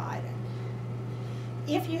subdivide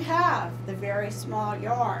it. If you have the very small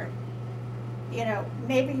yard, you know,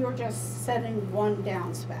 maybe you're just sending one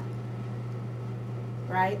downspout,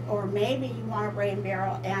 right? Or maybe you want a rain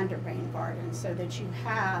barrel and a rain garden so that you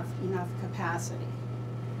have enough capacity.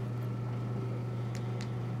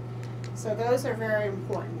 So those are very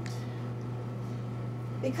important,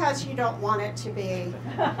 because you don't want it to be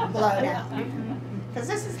blown out. Because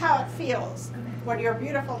this is how it feels when your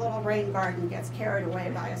beautiful little rain garden gets carried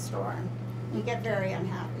away by a storm. You get very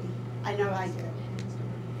unhappy. I know I do.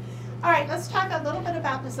 All right, let's talk a little bit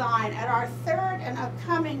about design. At our third and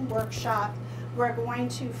upcoming workshop, we're going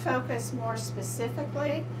to focus more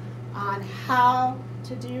specifically on how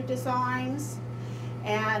to do designs,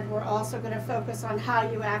 and we're also going to focus on how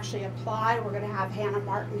you actually apply. We're going to have Hannah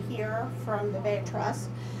Martin here from the Bay Trust.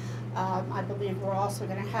 I believe we're also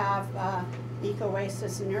going to have Eco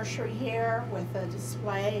Oasis Nursery here with a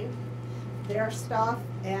display of their stuff,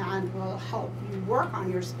 and will help you work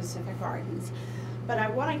on your specific gardens. But I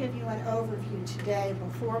want to give you an overview today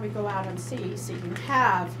before we go out and see, so you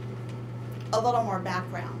have a little more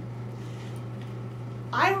background.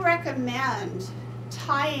 I recommend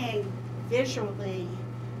tying visually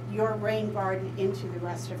your rain garden into the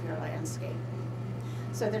rest of your landscaping,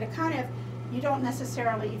 so that it kind of, you don't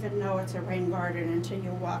necessarily even know it's a rain garden until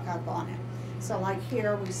you walk up on it. So like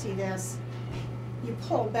here we see this, you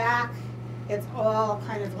pull back, it's all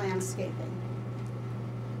kind of landscaping.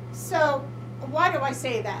 So why do I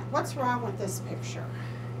say that? What's wrong with this picture?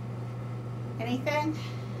 Anything?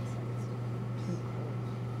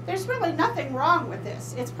 There's really nothing wrong with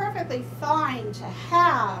this. It's perfectly fine to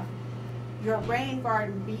have your rain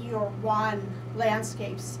garden be your one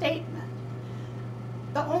landscape statement.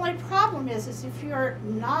 The only problem is if you're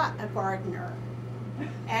not a gardener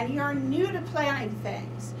and you're new to planting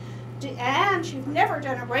things, and you've never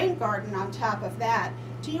done a rain garden on top of that,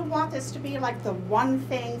 do you want this to be like the one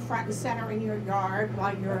thing front and center in your yard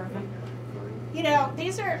while you're, you know,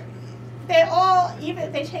 these are,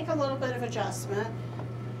 they take a little bit of adjustment.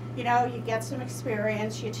 You know, you get some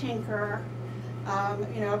experience, you tinker.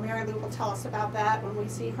 You know, Mary Lou will tell us about that when we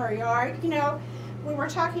see her yard. You know, when we're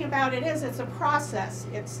talking about it's a process.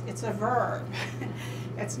 It's a verb.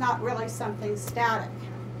 It's not really something static.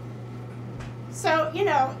 So, you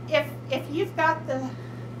know, if you've got the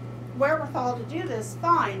wherewithal to do this,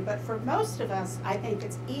 fine. But for most of us, I think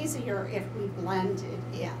it's easier if we blend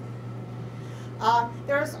it in.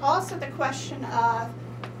 There's also the question of,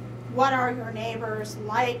 what are your neighbors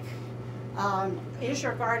like? Is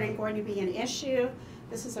your garden going to be an issue?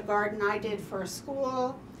 This is a garden I did for a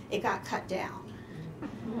school. It got cut down.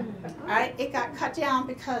 Right? It got cut down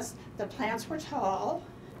because the plants were tall,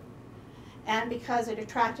 and because it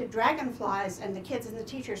attracted dragonflies, and the kids and the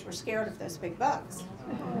teachers were scared of those big bugs.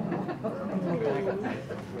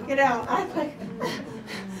 You know, I'm like,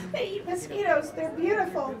 they eat mosquitoes, they're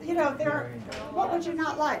beautiful, you know, what would you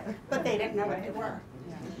not like? But they didn't know what they were.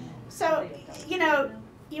 So, you know,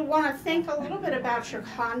 you want to think a little bit about your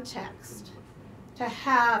context to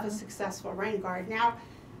have a successful rain garden. Now,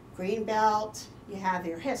 Greenbelt, you have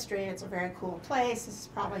your history, it's a very cool place. This is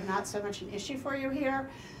probably not so much an issue for you here,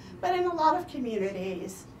 but in a lot of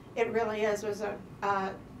communities, it really is. There's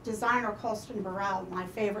a designer, Colston Burrell, my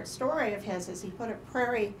favorite story of his is he put a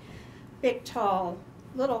prairie, big, tall,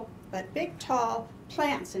 little, but big, tall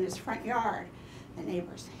plants in his front yard. The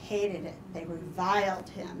neighbors hated it. They reviled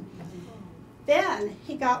him. Then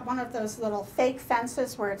he got one of those little fake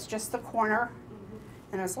fences where it's just the corner,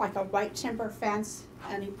 and it's like a white timber fence,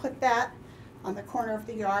 and he put that on the corner of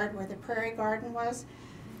the yard where the prairie garden was.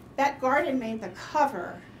 That garden made the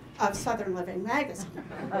cover of Southern Living magazine,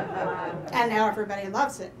 and now everybody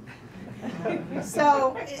loves it.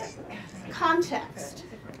 So, context,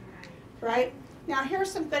 right? Now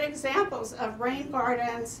here's some good examples of rain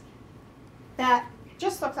gardens that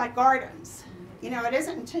just look like gardens. You know, it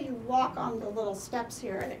isn't until you walk on the little steps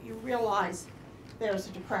here that you realize there's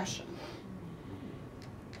a depression,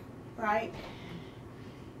 right?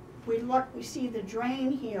 We see the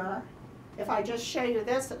drain here. If I just show you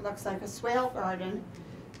this, it looks like a swale garden,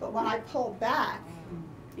 but when I pull back,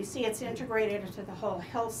 you see it's integrated into the whole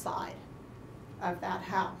hillside of that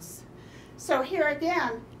house. So here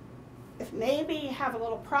again, if maybe you have a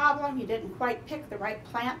little problem, you didn't quite pick the right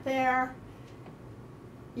plant there,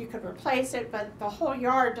 you could replace it, but the whole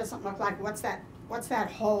yard doesn't look like, what's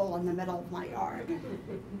that hole in the middle of my yard,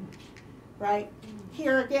 right?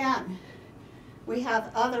 Here again, we have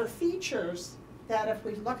other features that if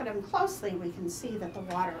we look at them closely, we can see that the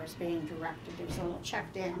water is being directed. There's a little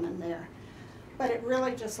check dam in there, but it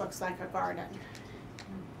really just looks like a garden.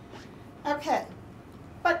 Okay,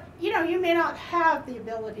 but you know, you may not have the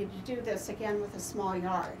ability to do this again with a small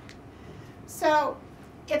yard. So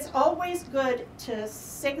it's always good to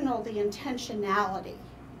signal the intentionality,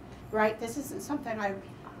 right? This isn't something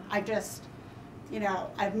I just, you know,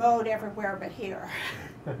 I've mowed everywhere but here,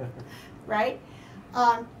 right?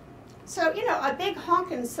 So, you know, a big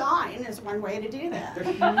honking sign is one way to do that.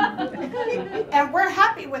 And we're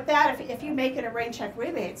happy with that if you make it a rain check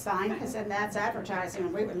rebate sign, because then that's advertising,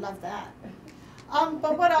 and we would love that.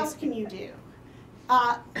 But what else can you do?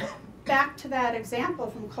 Back to that example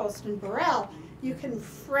from Colston Burrell, you can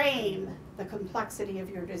frame the complexity of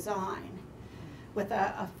your design with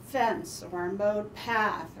a fence or a mowed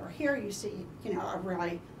path, or here you see, you know, a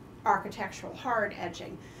really architectural hard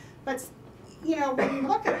edging. But, you know, when you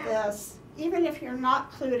look at this, even if you're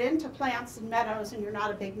not clued into plants and meadows and you're not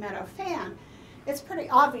a big meadow fan, it's pretty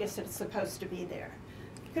obvious that it's supposed to be there.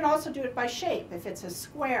 You can also do it by shape, if it's a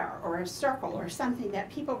square or a circle or something that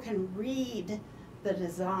people can read the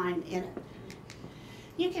design in it.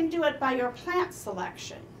 You can do it by your plant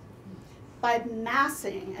selection, by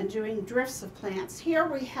massing and doing drifts of plants. Here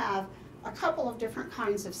we have a couple of different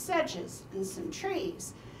kinds of sedges and some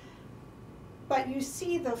trees, but you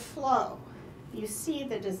see the flow, you see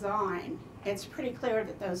the design. It's pretty clear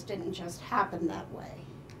that those didn't just happen that way.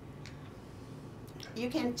 You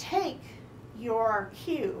can take your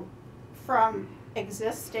cue from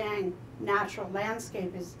existing natural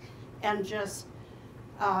landscapes and just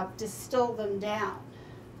distill them down.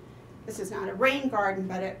 This is not a rain garden,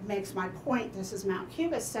 but it makes my point. This is Mount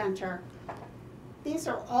Cubis Center. These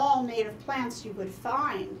are all native plants you would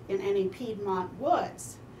find in any Piedmont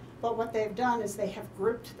woods, but what they've done is they have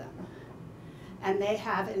grouped them, and they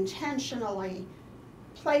have intentionally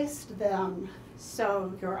placed them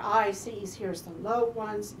so your eye sees here's the low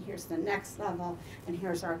ones, here's the next level, and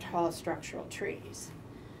here's our tall structural trees.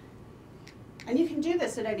 And you can do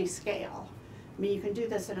this at any scale. I mean, you can do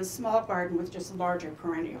this in a small garden with just larger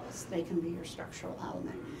perennials. They can be your structural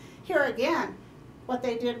element. Here again, what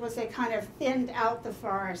they did was they kind of thinned out the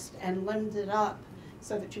forest and limbed it up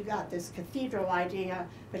so that you got this cathedral idea.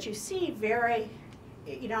 But you see very,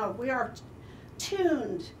 you know, we are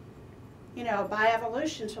tuned, you know, by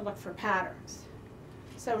evolution to look for patterns.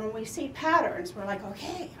 So when we see patterns, we're like,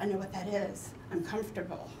 okay, I know what that is. I'm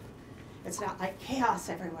comfortable. It's not like chaos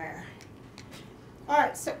everywhere. All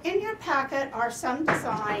right, so in your packet are some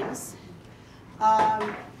designs.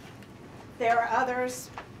 There are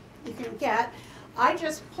others you can get. I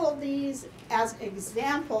just pulled these as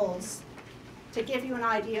examples to give you an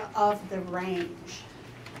idea of the range.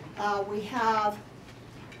 We have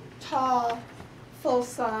tall, full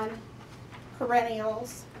sun,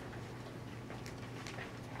 perennials.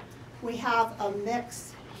 We have a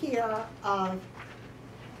mix here of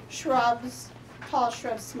shrubs, tall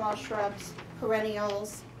shrubs, small shrubs,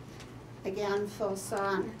 perennials, again, full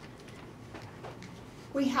sun.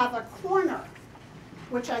 We have a corner,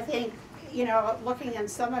 which I think, you know, looking in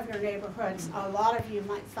some of your neighborhoods, a lot of you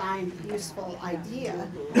might find a useful idea.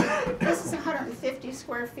 This is 150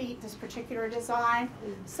 square feet, this particular design,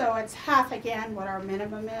 so it's half, again, what our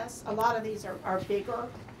minimum is. A lot of these are bigger,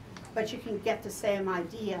 but you can get the same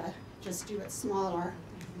idea, just do it smaller.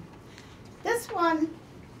 This one,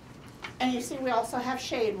 and you see we also have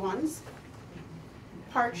shade ones,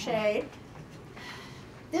 part shade.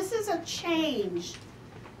 This is a change.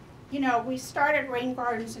 You know, we started rain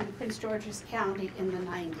gardens in Prince George's County in the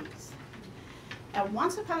 90s. And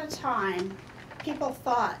once upon a time, people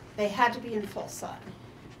thought they had to be in full sun.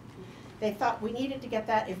 They thought we needed to get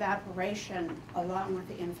that evaporation along with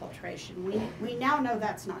the infiltration. We now know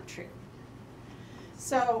that's not true.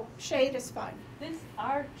 So shade is fine. This,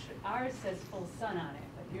 ours says full sun on it,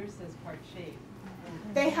 but yours says part shade.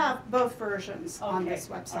 They have both versions on Okay, this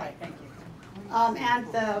all right, website. thank you. And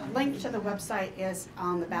the link to the website is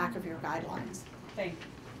on the back of your guidelines. Thank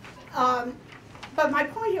you. But my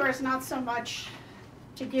point here is not so much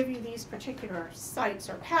to give you these particular sites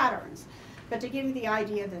or patterns, but to give you the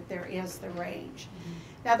idea that there is the range.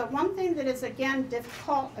 Now, the one thing that is, again,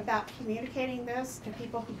 difficult about communicating this to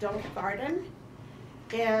people who don't garden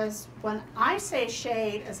is when I say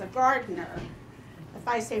shade as a gardener, if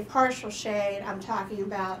I say partial shade, I'm talking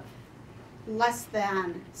about less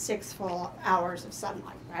than 6 full hours of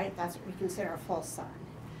sunlight, right? That's what we consider full sun.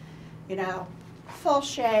 You know, full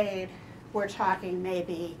shade, we're talking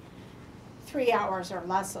maybe 3 hours or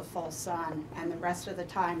less of full sun, and the rest of the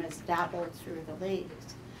time is dappled through the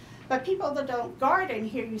leaves. But people that don't garden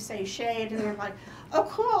hear you say shade, and they're like, oh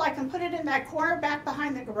cool, I can put it in that corner back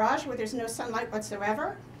behind the garage where there's no sunlight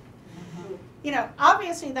whatsoever. You know,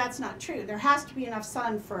 obviously that's not true. There has to be enough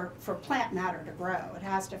sun for plant matter to grow. It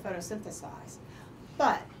has to photosynthesize.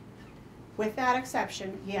 But with that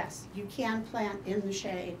exception, yes, you can plant in the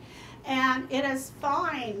shade. And it is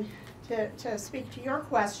fine, to speak to your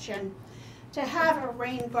question, to have a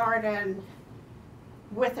rain garden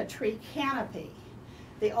with a tree canopy.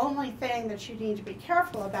 The only thing that you need to be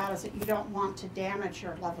careful about is that you don't want to damage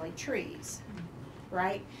your lovely trees,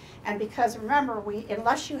 right? And because remember,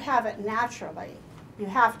 unless you have it naturally, you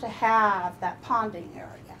have to have that ponding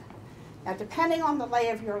area. Now, depending on the lay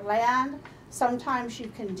of your land, sometimes you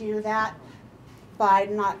can do that by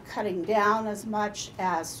not cutting down as much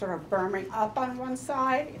as sort of berming up on one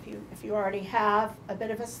side, if you already have a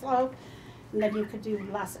bit of a slope, and then you could do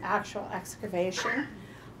less actual excavation.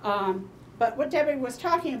 But what Debbie was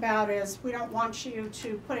talking about is we don't want you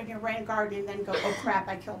to put in your rain garden and then go, oh crap,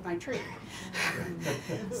 I killed my tree.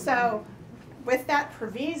 So with that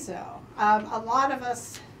proviso, a lot of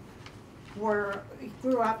us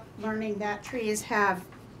grew up learning that trees have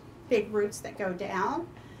big roots that go down,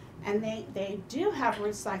 and they do have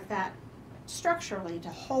roots like that structurally to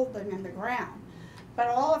hold them in the ground. But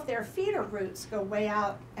all of their feeder roots go way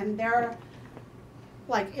out, and they're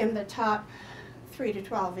like in the top 3 to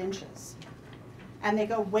 12 inches. And they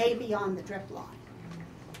go way beyond the drip line.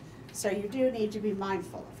 So you do need to be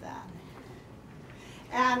mindful of that.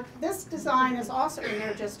 And this design is also in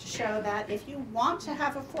there just to show that if you want to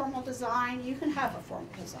have a formal design, you can have a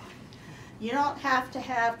formal design. You don't have to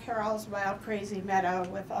have Carol's Wild Crazy Meadow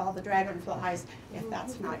with all the dragonflies if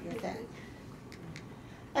that's not your thing.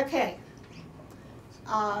 Okay.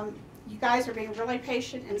 You guys are being really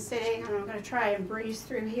patient and sitting, and I'm going to try and breeze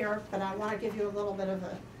through here, but I want to give you a little bit of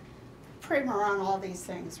a primer on all these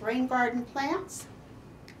things. Rain garden plants.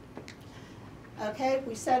 Okay,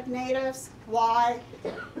 we said natives. Why?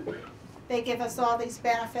 They give us all these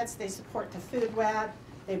benefits. They support the food web.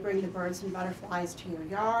 They bring the birds and butterflies to your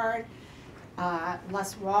yard.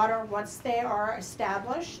 Less water. Once they are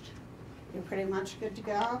established, you're pretty much good to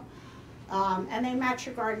go. And they match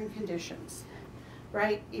your garden conditions,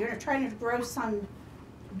 right? You're trying to grow some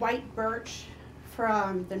white birch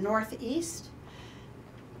from the northeast.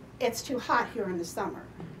 It's too hot here in the summer.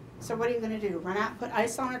 So what are you going to do? Run out and put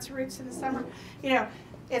ice on its roots in the summer? You know,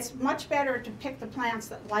 it's much better to pick the plants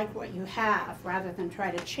that like what you have rather than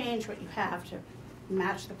try to change what you have to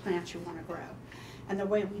match the plants you want to grow. And the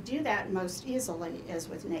way we do that most easily is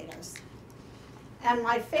with natives. And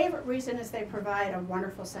my favorite reason is they provide a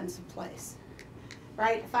wonderful sense of place,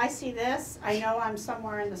 right? If I see this, I know I'm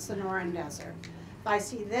somewhere in the Sonoran Desert. If I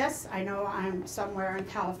see this, I know I'm somewhere in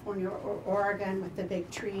California or Oregon with the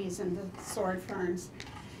big trees and the sword ferns.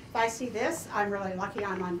 If I see this, I'm really lucky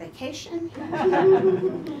I'm on vacation.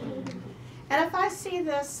 And if I see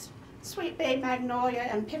this sweet bay magnolia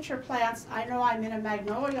and pitcher plants, I know I'm in a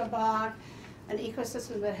magnolia bog, an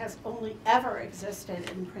ecosystem that has only ever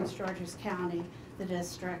existed in Prince George's County, the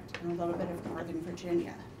district, and a little bit of Northern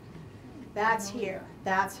Virginia. That's here.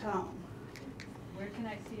 That's home. Where can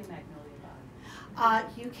I see a magnolia bog?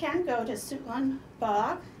 You can go to Suitland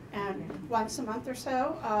Bog, and once a month or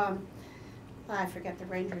so, I forget the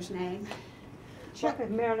ranger's name. Check with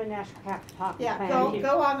Maryland National Park. Yeah,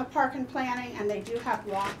 go on the park and planning, and they do have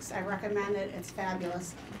walks. I recommend it. It's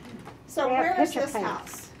fabulous. So They have where is pitcher this plants.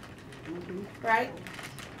 house? Right?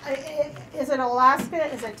 Is it Alaska?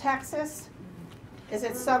 Is it Texas? Is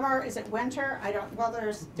it summer? Is it winter? I don't. Well,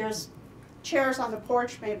 there's chairs on the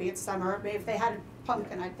porch. Maybe it's summer. Maybe if they had a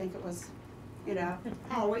pumpkin, I'd think it was, you know,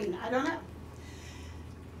 Halloween. I don't know.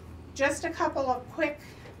 just a couple of quick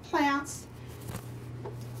plants.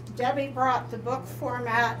 Debbie brought the book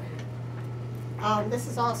format. This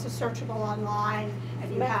is also searchable online,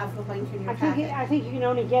 and you have the link in your packet. I think you can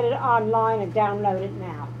only get it online and download it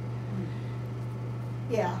now.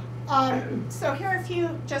 Yeah. So here are a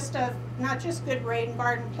few just of, not just good rain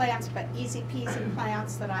garden plants, but easy peasy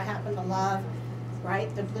plants that I happen to love,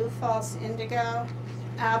 right? The blue false indigo,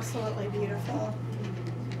 absolutely beautiful.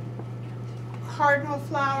 Cardinal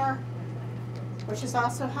flower, which is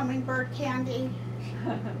also hummingbird candy.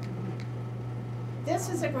 This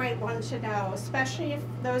is a great one to know, especially if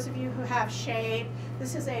those of you who have shade.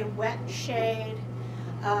 This is a wet shade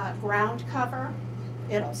ground cover.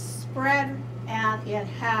 It'll spread, and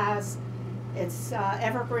it's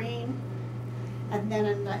evergreen. And then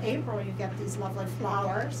in April you get these lovely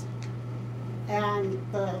flowers. And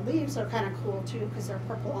the leaves are kind of cool too because they're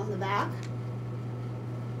purple on the back.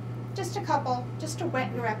 Just a couple, just to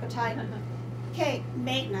whet your appetite. Okay,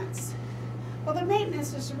 maintenance. Well, the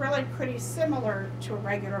maintenance is really pretty similar to a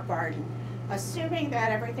regular garden. Assuming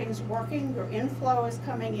that everything's working, your inflow is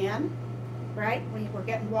coming in, right? We're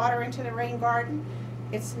getting water into the rain garden.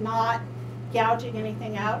 It's not gouging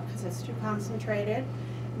anything out because it's too concentrated.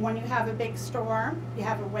 When you have a big storm, you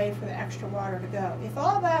have a way for the extra water to go. If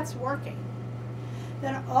all that's working,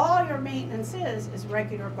 then all your maintenance is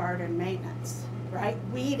regular garden maintenance, right?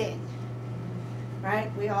 Weeding,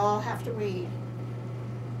 right? We all have to weed.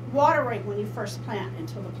 Watering when you first plant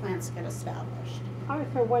until the plants get established. I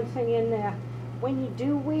would throw one thing in there. When you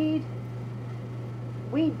do weed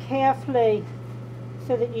carefully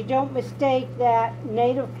so that you don't mistake that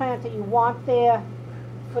native plant that you want there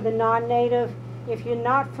for the non-native. If you're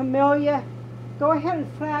not familiar, go ahead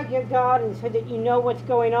and flag your garden so that you know what's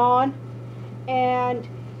going on. And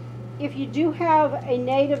if you do have a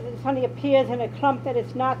native that suddenly appears in a clump that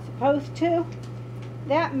it's not supposed to,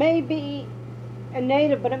 that may be a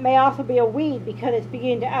native, but it may also be a weed because it's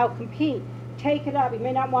beginning to outcompete. Take it up. You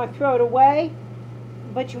may not want to throw it away,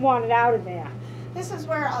 but you want it out of there. This is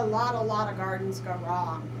where a lot of gardens go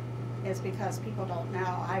wrong, is because people don't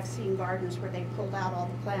know. I've seen gardens where they pulled out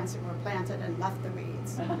all the plants that were planted and left the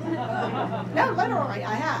weeds. No, literally,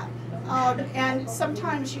 I have. And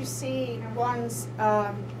sometimes you see ones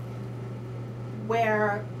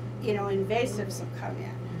where, invasives have come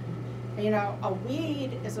in. A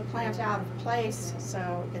weed is a plant out of place,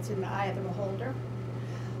 so it's in the eye of the beholder.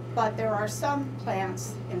 But there are some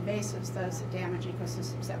plants, invasives, those that damage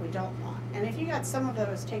ecosystems that we don't want. And if you got some of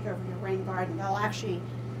those take over your rain garden, they'll actually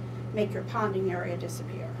make your ponding area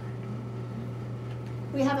disappear.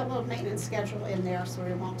 We have a little maintenance schedule in there, so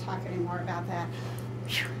we won't talk anymore about that.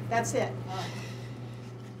 That's it.